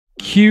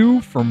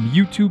Q from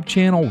YouTube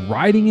channel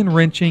Riding and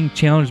Wrenching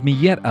challenged me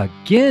yet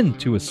again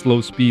to a slow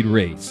speed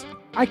race.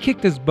 I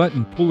kicked his butt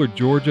in Pooler,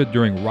 Georgia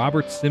during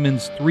Robert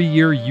Simmons'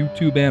 3-year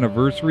YouTube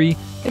anniversary,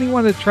 and he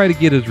wanted to try to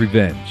get his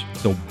revenge.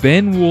 So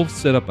Ben Wolfe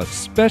set up a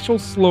special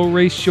slow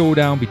race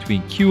showdown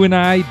between Q and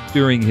I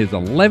during his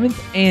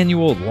 11th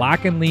annual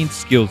Lock and Lean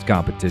Skills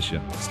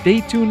Competition.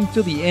 Stay tuned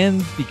until the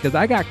end because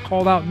I got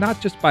called out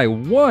not just by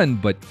one,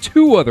 but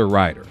 2 other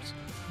riders.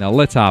 Now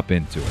let's hop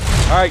into it.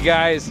 All right,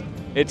 guys,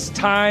 it's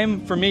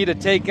time for me to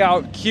take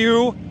out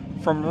Q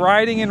from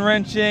Riding and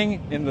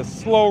Wrenching in the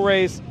slow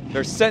race.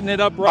 They're setting it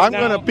up right now.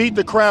 I'm going to beat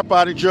the crap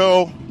out of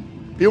Joe.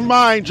 You're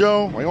mine,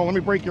 Joe. Well, let me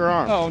break your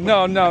arm. Oh,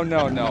 no.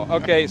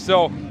 Okay,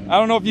 so I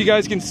don't know if you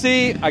guys can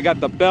see. I got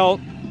the belt.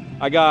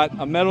 I got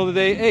a medal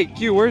today. Hey,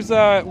 Q, where's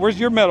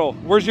your medal?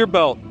 Where's your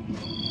belt?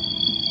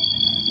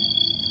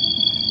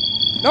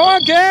 No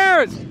one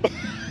cares.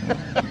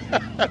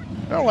 I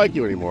don't like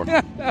you anymore.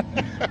 All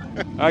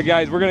right,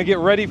 guys, we're going to get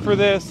ready for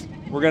this.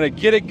 We're going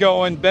to get it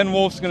going. Ben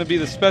Wolfe's going to be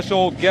the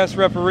special guest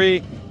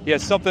referee. He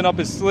has something up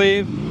his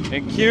sleeve.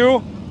 And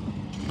Q,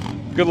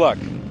 good luck.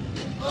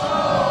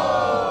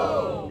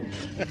 Oh!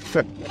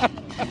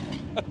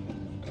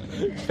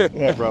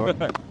 Yeah,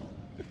 brother.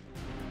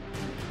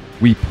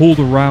 We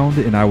pulled around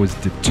and I was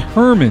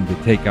determined to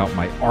take out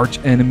my arch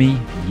enemy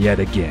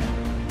yet again.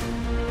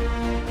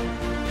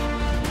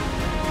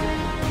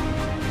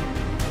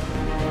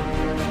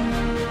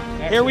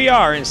 Here we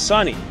are in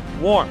sunny,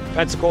 warm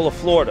Pensacola,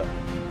 Florida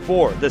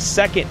for the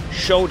second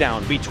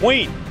showdown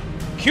between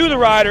Q the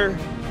Rider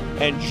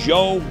and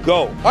Joe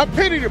Go. I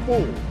pity the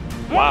fool.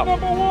 Wow.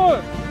 Number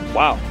 1.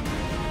 Wow.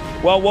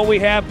 Well, what we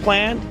have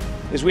planned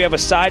is we have a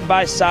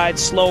side-by-side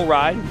slow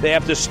ride. They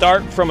have to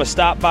start from a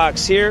stop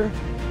box here.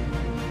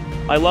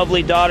 My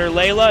lovely daughter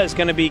Layla is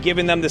going to be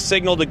giving them the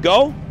signal to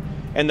go,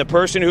 and the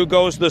person who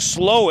goes the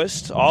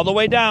slowest all the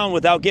way down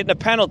without getting a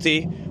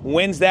penalty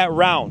wins that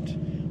round.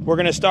 We're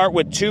going to start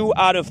with 2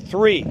 out of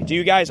 3. Do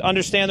you guys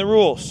understand the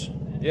rules?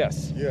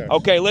 Yes.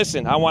 Okay,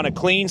 listen, I want a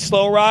clean,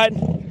 slow ride.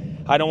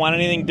 I don't want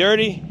anything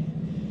dirty,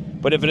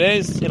 but if it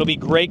is, it'll be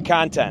great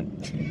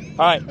content.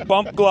 All right,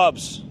 bump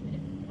gloves.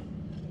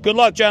 Good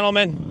luck,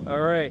 gentlemen. All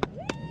right.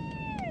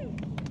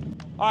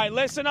 All right,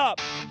 listen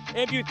up.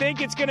 If you think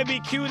it's going to be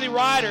Q the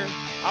Rider,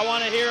 I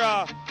want to hear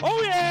a,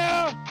 oh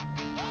yeah!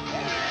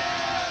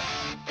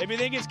 If you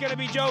think it's going to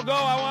be Joe Go,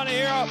 I want to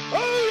hear a,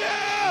 oh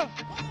yeah!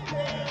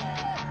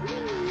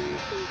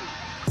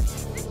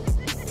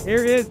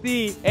 Here is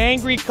the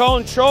Angry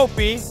Cone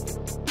Trophy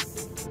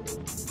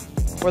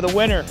for the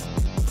winner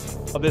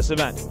of this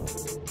event.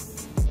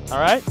 All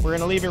right, we're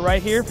going to leave it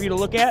right here for you to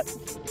look at.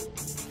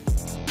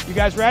 You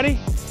guys ready?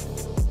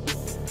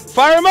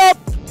 Fire them up!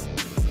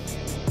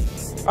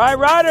 All right,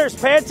 riders,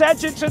 pay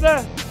attention to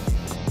the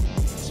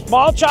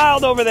small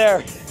child over there.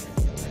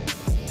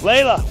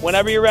 Layla,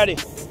 whenever you're ready.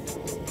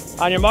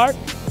 On your mark,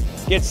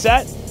 get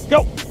set,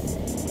 go.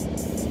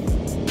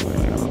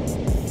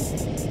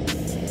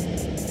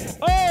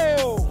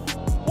 Oh,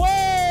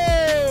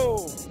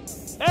 whoa!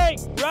 Hey,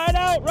 ride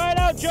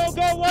out, Joe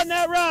Go won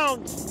that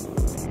round.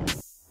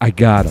 I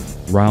got him.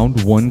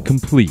 Round 1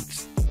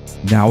 complete.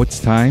 Now it's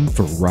time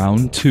for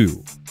round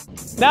 2.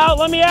 Now,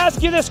 let me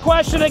ask you this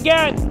question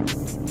again.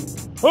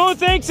 Who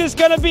thinks it's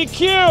going to be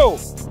Q?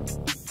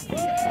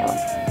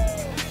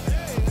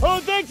 Who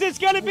thinks it's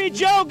going to be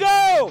Joe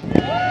Go?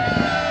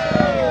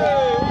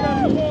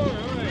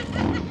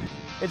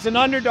 It's an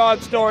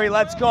underdog story.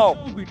 Let's go.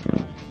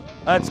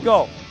 Let's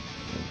go.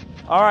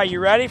 All right, you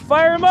ready?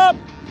 Fire him up.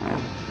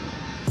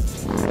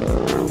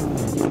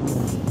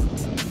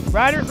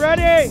 Riders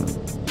ready.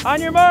 On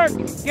your mark.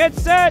 Get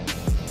set.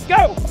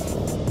 Go.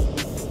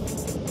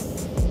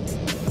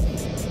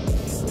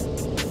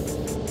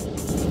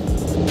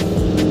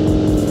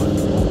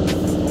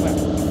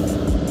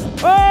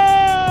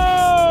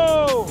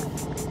 Oh!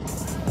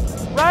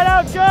 Right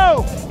out,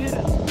 Joe.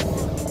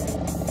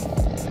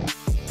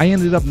 I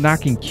ended up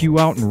knocking Q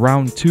out in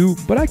round 2,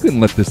 but I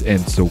couldn't let this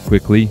end so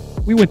quickly.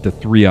 We went to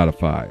 3 out of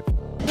 5.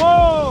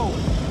 Whoa!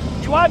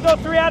 You want to go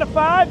 3 out of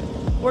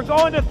 5? We're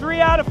going to 3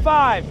 out of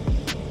 5.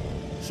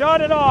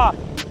 Shut it off.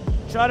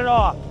 Shut it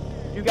off.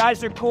 You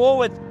guys are cool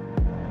with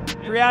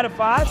 3 out of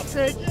 5? I'll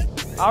take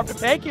it. I'll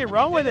take it.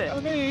 Run with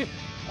it.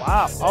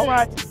 Wow. All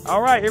right.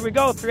 All right. Here we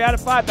go. 3 out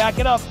of 5. Back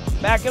it up.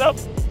 Back it up.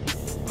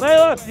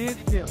 Layla.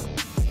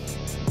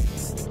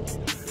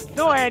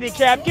 No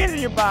handicap. Get in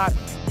your box.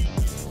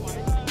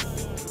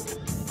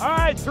 All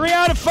right. 3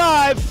 out of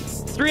 5.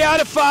 3 out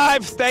of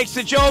 5. Thanks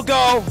to Joe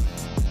Go.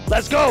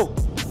 Let's go.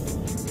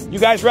 You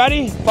guys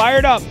ready?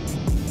 Fired up.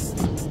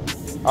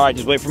 All right.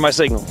 Just wait for my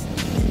signal.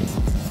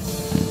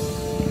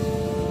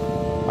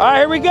 All right,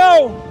 here we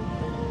go.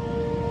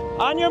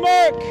 On your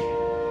mark,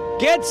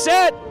 get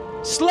set,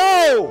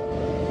 slow.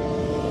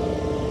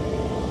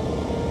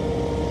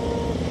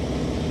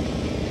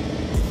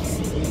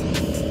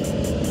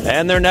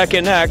 And they're neck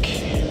and neck.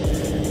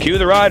 Q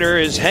the Rider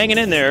is hanging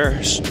in there.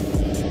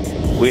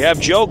 We have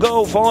Joe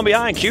Go falling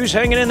behind. Q's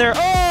hanging in there.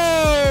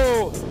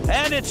 Oh!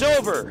 And it's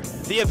over.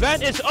 The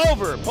event is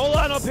over. Pull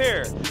on up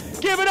here.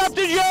 Give it up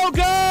to Joe.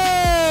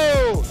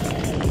 Go!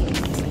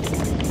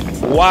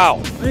 Wow.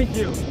 Thank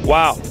you.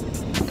 Wow.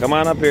 Come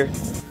on up here.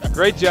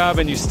 Great job,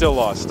 and you still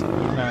lost.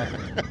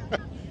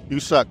 You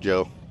suck,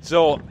 Joe.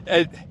 So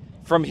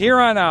from here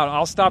on out,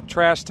 I'll stop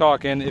trash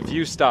talking if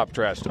you stop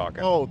trash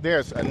talking. Oh,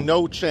 there's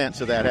no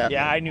chance of that happening.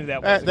 Yeah, I knew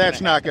that wasn't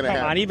That's not going to Come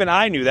happen. on, even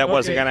I knew that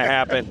wasn't going to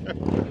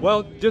happen.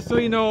 Well, just so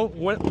you know,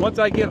 once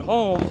I get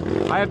home,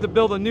 I have to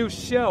build a new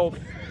shelf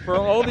for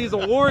all these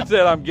awards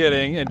that I'm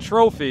getting and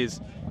trophies.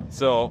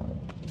 So,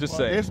 just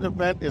saying. This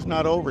event is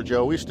not over,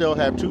 Joe. We still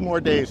have 2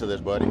 more days of this,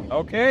 buddy.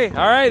 Okay,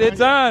 all right,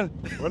 it's on.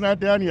 We're not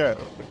done yet.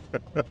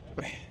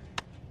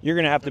 You're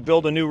going to have to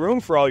build a new room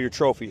for all your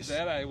trophies.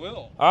 That I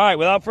will. All right,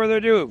 without further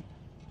ado,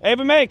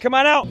 Ava May, come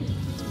on out.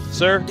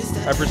 Sir,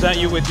 I present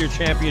you with your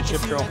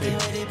championship trophy.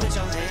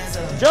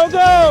 Joe,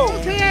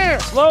 go! Here!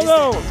 Slow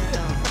go!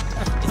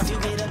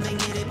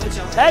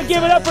 And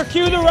give it up for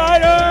Q the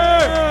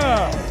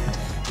Rider!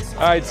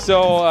 All right,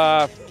 so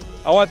I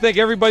want to thank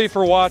everybody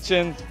for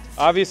watching.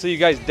 Obviously, you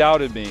guys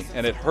doubted me,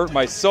 and it hurt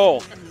my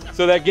soul.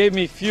 So that gave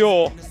me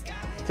fuel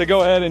to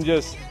go ahead and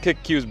just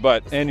kick Q's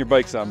butt. And your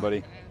bike's on,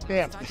 buddy.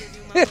 Damn.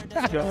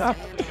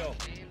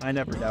 I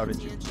never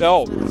doubted you.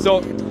 No,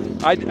 so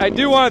I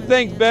do want to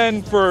thank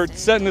Ben for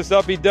setting this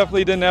up. He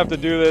definitely didn't have to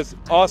do this.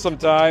 Awesome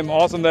time.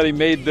 Awesome that he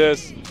made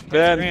this.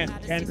 Ben.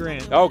 Ken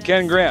Grant. Oh,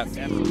 Ken Grant.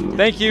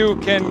 Thank you,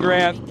 Ken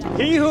Grant.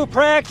 He who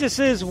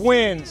practices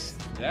wins.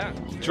 Yeah.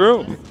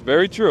 True.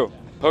 Very true.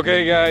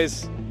 Okay,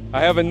 guys. I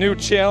have a new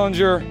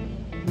challenger.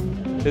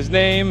 His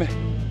name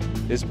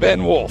is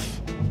Ben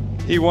Wolfe.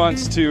 He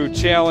wants to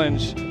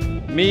challenge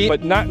me,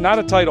 but not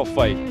a title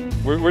fight.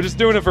 We're just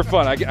doing it for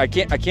fun. I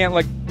can't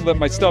let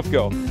my stuff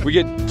go. We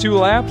get 2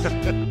 laps.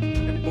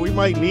 We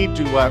might need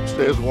 2 laps.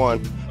 There's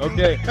 1.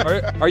 Okay.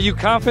 Are you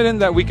confident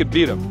that we could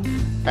beat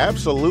him?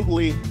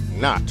 Absolutely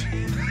not.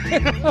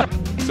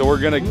 So we're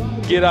gonna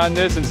get on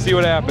this and see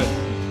what happens.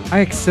 I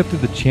accepted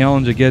the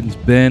challenge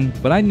against Ben,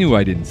 but I knew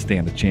I didn't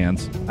stand a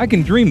chance. I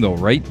can dream though,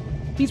 right?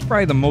 He's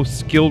probably the most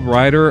skilled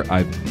rider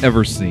I've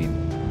ever seen.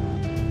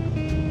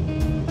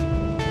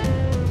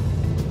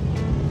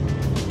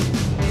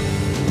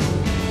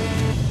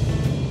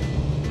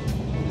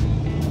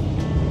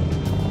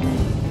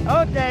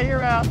 Okay,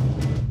 you're out.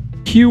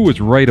 Q was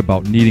right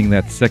about needing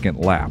that second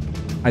lap.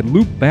 I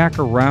looped back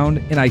around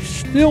and I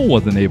still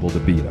wasn't able to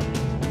beat him.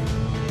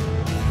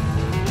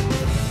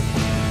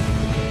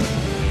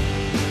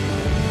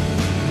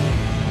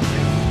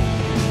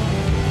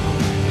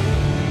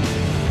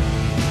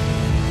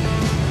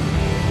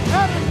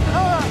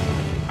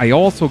 I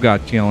also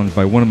got challenged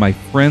by one of my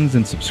friends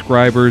and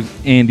subscribers,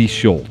 Andy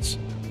Schultz.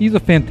 He's a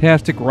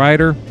fantastic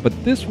rider, but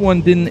this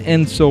one didn't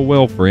end so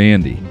well for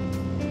Andy.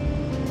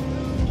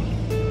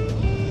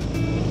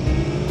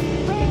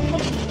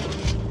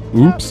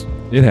 Oops,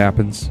 it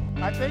happens.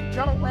 I think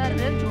Joe ran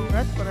into him.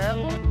 That's what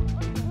happened.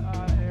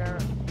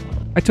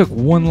 I took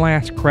one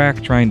last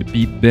crack trying to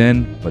beat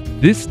Ben, but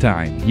this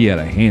time he had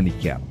a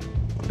handicap.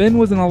 Ben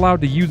wasn't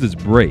allowed to use his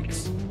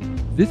brakes.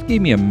 This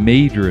gave me a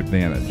major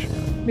advantage.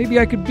 Maybe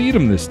I could beat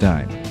him this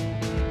time.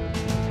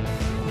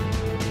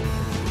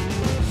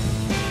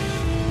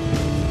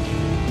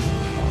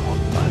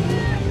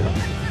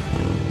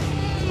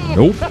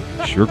 Nope,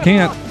 sure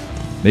can't.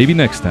 Maybe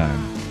next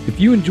time. If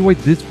you enjoyed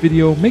this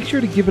video, make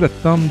sure to give it a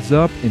thumbs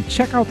up and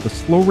check out the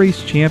Slow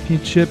Race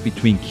Championship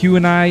between Q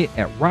and I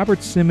at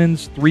Robert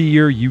Simmons'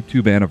 3-year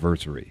YouTube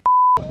anniversary.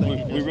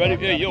 We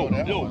ready? Yeah, yo,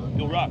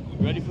 Rock.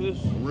 We ready for this?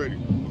 Ready.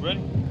 Ready?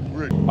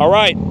 Ready. All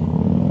right.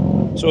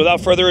 So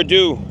without further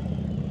ado,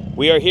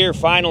 we are here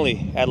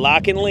finally at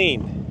Lock and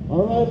Lean.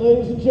 All right,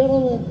 ladies and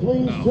gentlemen,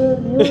 please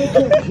turn your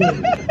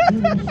attention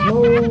to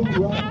Slow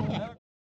Ride.